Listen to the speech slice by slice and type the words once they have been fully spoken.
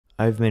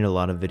I've made a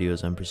lot of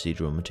videos on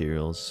procedural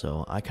materials,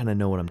 so I kind of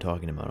know what I'm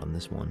talking about on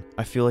this one.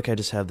 I feel like I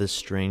just have this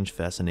strange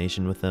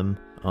fascination with them,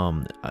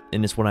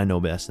 and it's what I know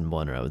best in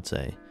Blender, I would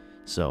say.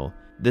 So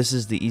this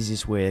is the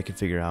easiest way I could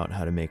figure out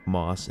how to make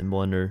moss in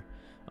Blender.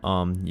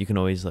 You can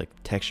always like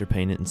texture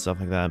paint it and stuff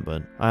like that,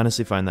 but I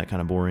honestly find that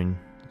kind of boring,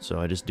 so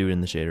I just do it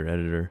in the shader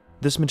editor.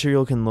 This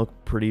material can look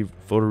pretty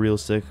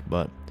photorealistic,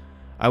 but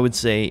I would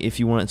say if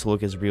you want it to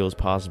look as real as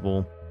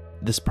possible,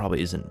 this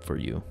probably isn't for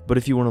you. But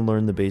if you want to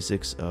learn the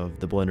basics of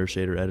the Blender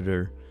shader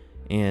editor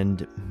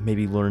and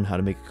maybe learn how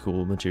to make a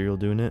cool material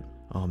doing it,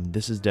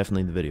 this is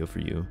definitely the video for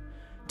you.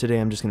 Today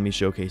I'm just going to be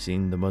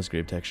showcasing the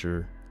musgrave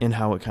texture and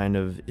how it kind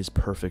of is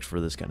perfect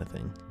for this kind of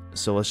thing.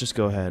 So let's just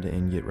go ahead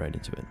and get right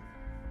into it.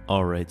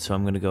 Alright, so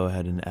I'm going to go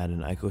ahead and add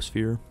an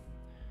icosphere,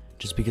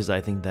 just because I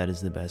think that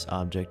is the best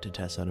object to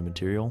test out a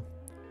material.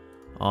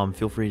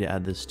 Feel free to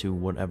add this to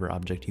whatever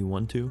object you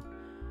want to,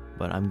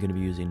 but I'm going to be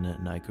using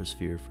an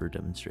icosphere for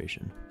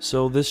demonstration.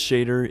 So this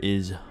shader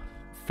is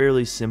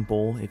fairly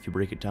simple if you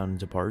break it down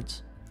into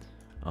parts.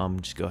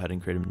 Just go ahead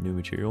and create a new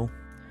material.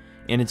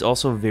 And it's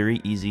also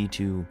very easy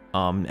to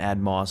add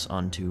moss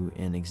onto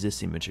an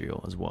existing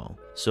material as well.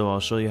 So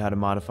I'll show you how to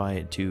modify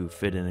it to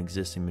fit an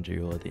existing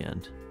material at the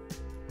end.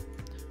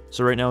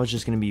 So right now it's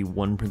just going to be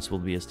one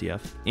principled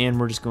VSDF, and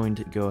we're just going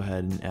to go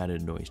ahead and add a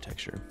noise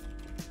texture.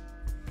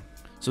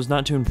 So it's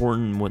not too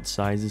important what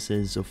size this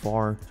is so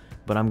far,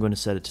 but I'm going to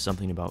set it to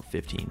something about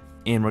 15.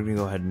 And we're going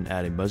to go ahead and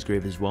add a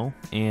musgrave as well.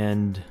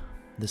 And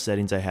the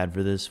settings I had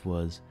for this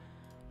was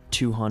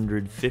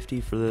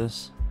 250 for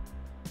this.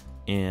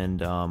 And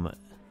you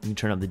can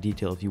turn up the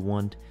detail if you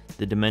want.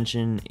 The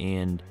dimension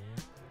and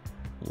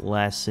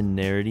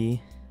lacinarity,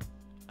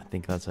 I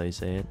think that's how you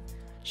say it,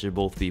 should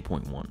both be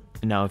 0.1.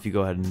 And now if you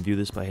go ahead and view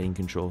this by hitting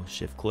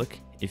Control-Shift-Click,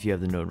 if you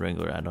have the Node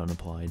Wrangler add-on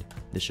applied,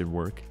 this should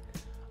work.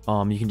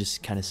 You can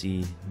just kind of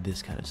see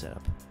this kind of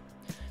setup.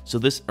 So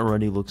this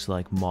already looks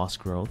like moss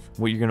growth.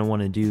 What you're going to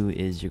want to do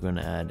is you're going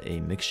to add a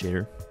mix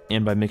shader.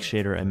 And by mix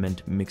shader, I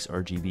meant mix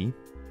RGB.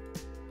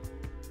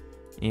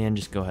 And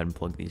just go ahead and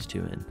plug these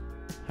two in.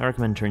 I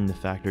recommend turning the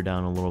factor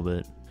down a little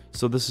bit.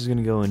 So this is going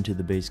to go into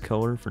the base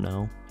color for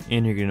now.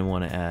 And you're going to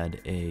want to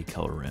add a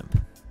color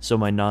ramp. So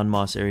my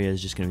non-moss area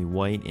is just going to be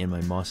white, and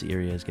my mossy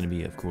area is going to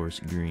be, of course,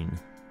 green.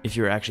 If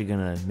you're actually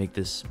going to make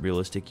this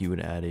realistic, you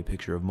would add a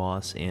picture of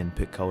moss and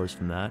pick colors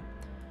from that.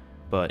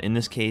 But in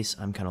this case,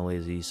 I'm kind of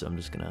lazy, so I'm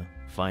just going to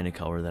find a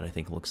color that I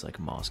think looks like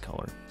a moss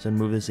color. So I'm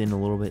move this in a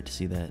little bit to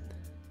see that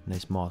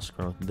nice moss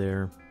growth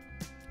there.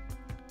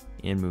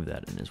 And move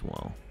that in as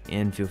well.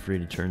 And feel free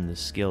to turn the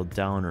scale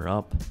down or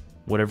up,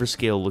 whatever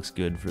scale looks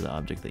good for the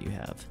object that you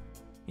have.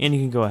 And you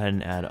can go ahead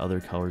and add other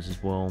colors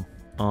as well,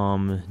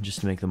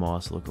 just to make the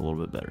moss look a little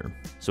bit better.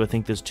 So I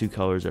think those two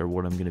colors are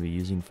what I'm going to be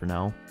using for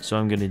now. So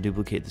I'm going to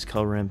duplicate this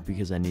color ramp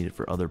because I need it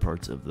for other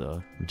parts of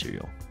the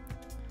material.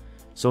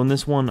 So in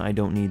this one, I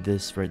don't need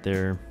this right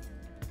there.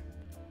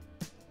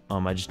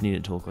 I just need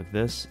it to look like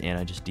this, and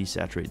I just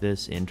desaturate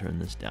this and turn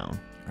this down.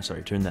 Or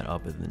sorry, turn that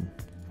up and then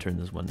turn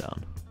this one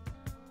down.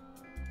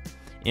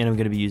 And I'm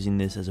going to be using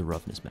this as a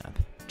roughness map.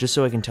 Just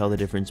so I can tell the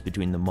difference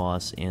between the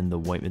moss and the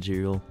white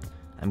material,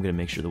 I'm going to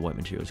make sure the white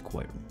material is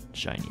quite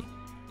shiny.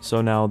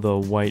 So now the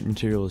white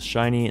material is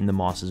shiny and the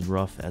moss is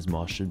rough, as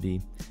moss should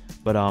be.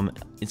 But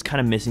it's kind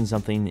of missing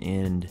something,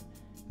 and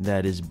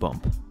that is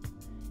bump.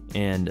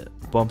 And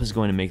bump is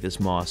going to make this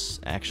moss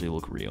actually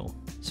look real.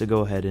 So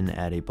go ahead and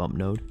add a bump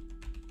node.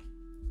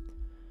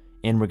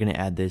 And we're going to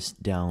add this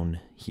down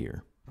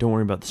here. Don't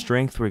worry about the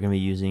strength, we're going to be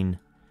using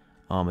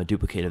a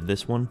duplicate of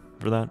this one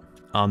for that.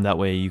 That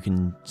way you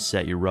can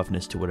set your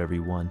roughness to whatever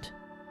you want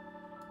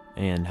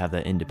and have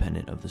that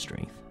independent of the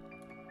strength.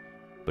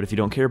 But if you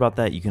don't care about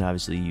that, you can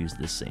obviously use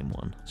this same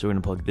one. So we're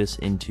going to plug this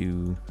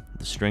into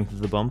the strength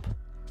of the bump.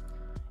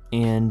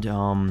 And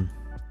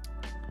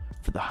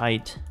for the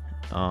height,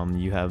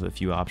 you have a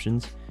few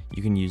options.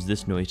 You can use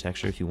this noise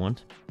texture if you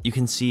want. You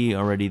can see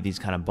already these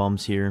kind of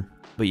bumps here.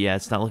 But yeah,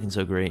 it's not looking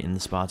so great in the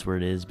spots where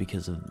it is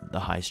because of the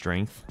high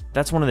strength.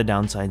 That's one of the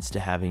downsides to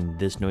having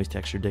this noise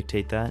texture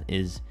dictate that,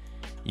 is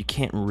you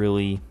can't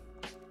really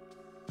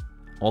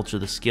alter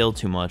the scale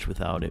too much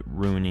without it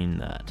ruining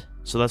that.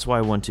 So that's why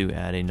I want to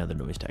add another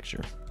noise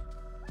texture.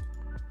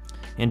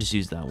 And just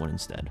use that one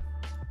instead.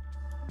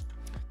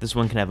 This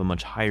one can have a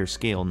much higher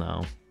scale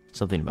now.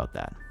 Something about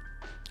that.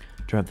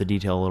 Turn up the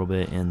detail a little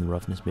bit and the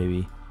roughness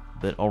maybe.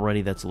 But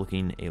already that's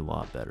looking a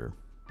lot better.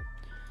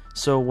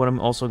 So what I'm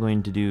also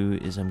going to do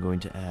is I'm going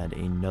to add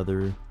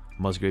another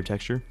musgrave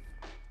texture.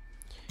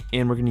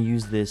 And we're going to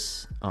use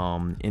this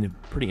in a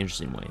pretty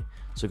interesting way.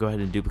 So go ahead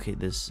and duplicate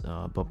this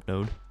bump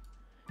node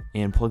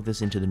and plug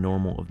this into the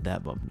normal of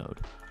that bump node.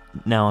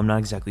 Now I'm not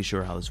exactly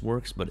sure how this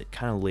works, but it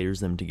kind of layers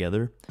them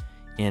together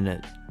and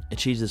it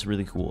achieves this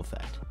really cool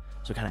effect.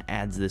 So it kind of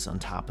adds this on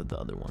top of the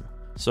other one.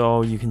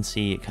 So you can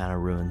see it kind of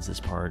ruins this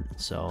part.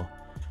 So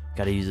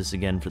got to use this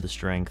again for the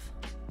strength.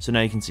 So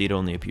now you can see it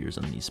only appears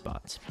on these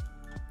spots.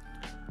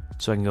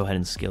 So I can go ahead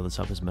and scale this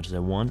up as much as I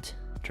want.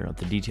 Turn up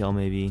the detail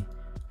maybe,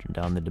 turn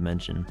down the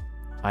dimension.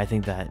 I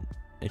think that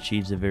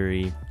achieves a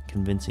very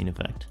convincing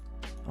effect.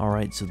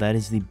 Alright, so that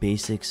is the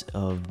basics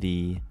of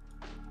the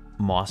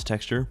moss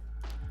texture.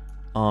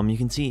 You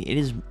can see it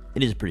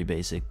is pretty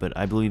basic, but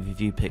I believe if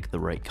you pick the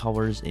right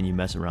colors and you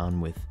mess around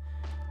with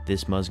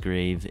this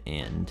musgrave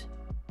and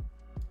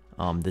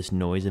this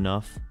noise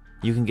enough,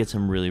 you can get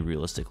some really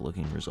realistic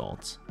looking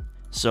results.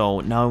 So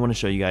now I want to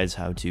show you guys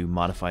how to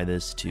modify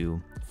this to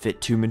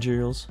fit two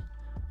materials.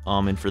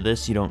 And for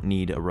this you don't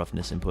need a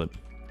roughness input,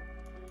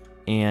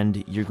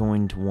 and you're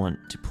going to want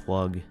to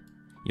plug,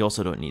 you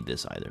also don't need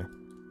this either.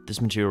 This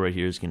material right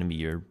here is going to be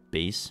your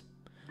base.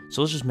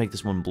 So let's just make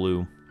this one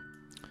blue.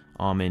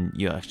 And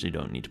you actually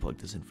don't need to plug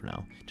this in for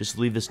now. Just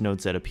leave this node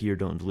set up here,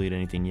 don't delete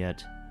anything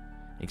yet,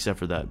 except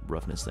for that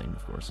roughness thing,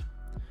 of course.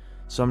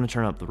 So I'm going to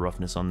turn up the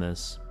roughness on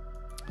this.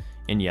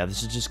 And yeah,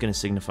 this is just going to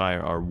signify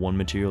our one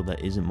material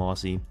that isn't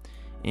mossy.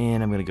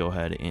 And I'm going to go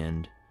ahead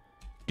and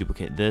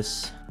duplicate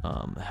this,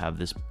 have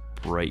this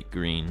bright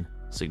green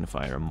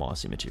signify our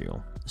mossy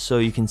material. So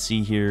you can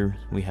see here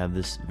we have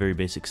this very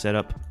basic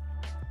setup.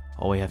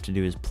 All we have to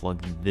do is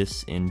plug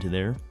this into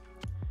there.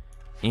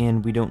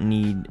 And we don't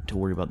need to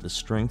worry about the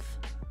strength,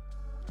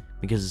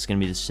 because it's going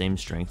to be the same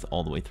strength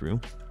all the way through.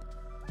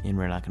 And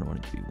we're not going to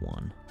want it to be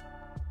 1.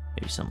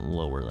 Maybe something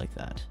lower like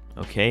that.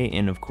 Okay,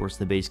 and of course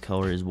the base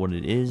color is what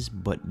it is,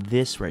 but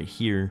this right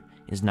here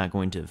is not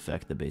going to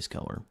affect the base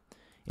color.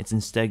 It's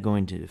instead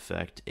going to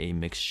affect a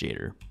mixed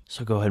shader.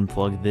 So go ahead and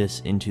plug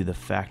this into the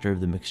factor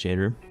of the mixed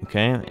shader.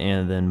 Okay,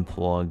 and then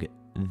plug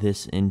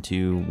this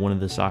into one of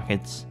the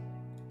sockets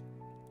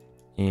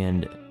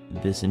and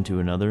this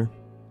into another.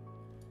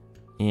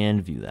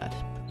 And view that.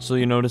 So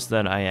you notice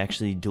that I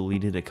actually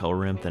deleted a color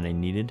ramp that I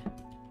needed.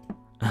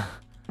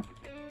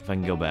 If I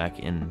can go back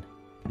and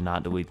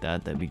not delete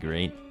that, that'd be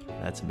great.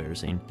 That's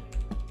embarrassing.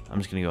 I'm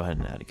just gonna go ahead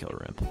and add a color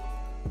ramp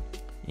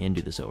and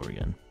do this over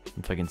again.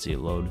 If I can see it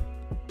load,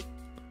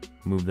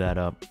 move that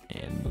up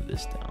and move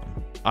this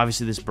down.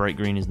 Obviously this bright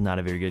green is not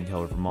a very good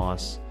color for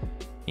moss,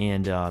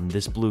 and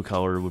this blue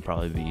color would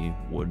probably be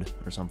wood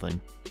or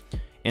something.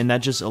 And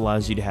that just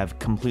allows you to have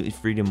completely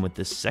freedom with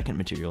this second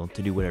material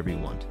to do whatever you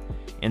want.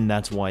 And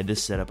that's why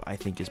this setup I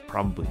think is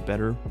probably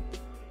better.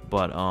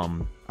 But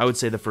I would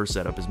say the first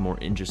setup is more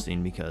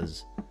interesting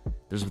because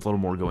there's a little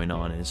more going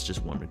on and it's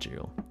just one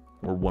material,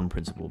 or one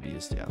principal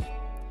BSDF.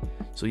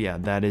 So yeah,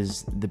 that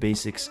is the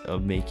basics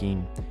of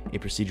making a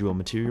procedural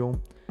material.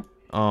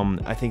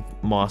 I think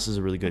moss is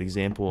a really good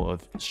example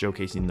of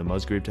showcasing the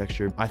musgrave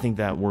texture. I think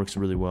that works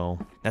really well.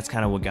 That's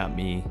kind of what got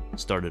me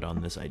started on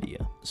this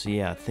idea. So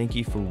yeah, thank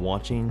you for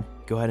watching.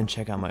 Go ahead and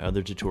check out my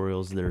other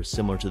tutorials that are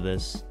similar to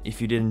this.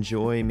 If you did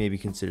enjoy, maybe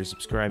consider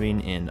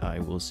subscribing, and I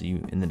will see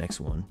you in the next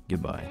one.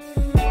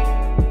 Goodbye.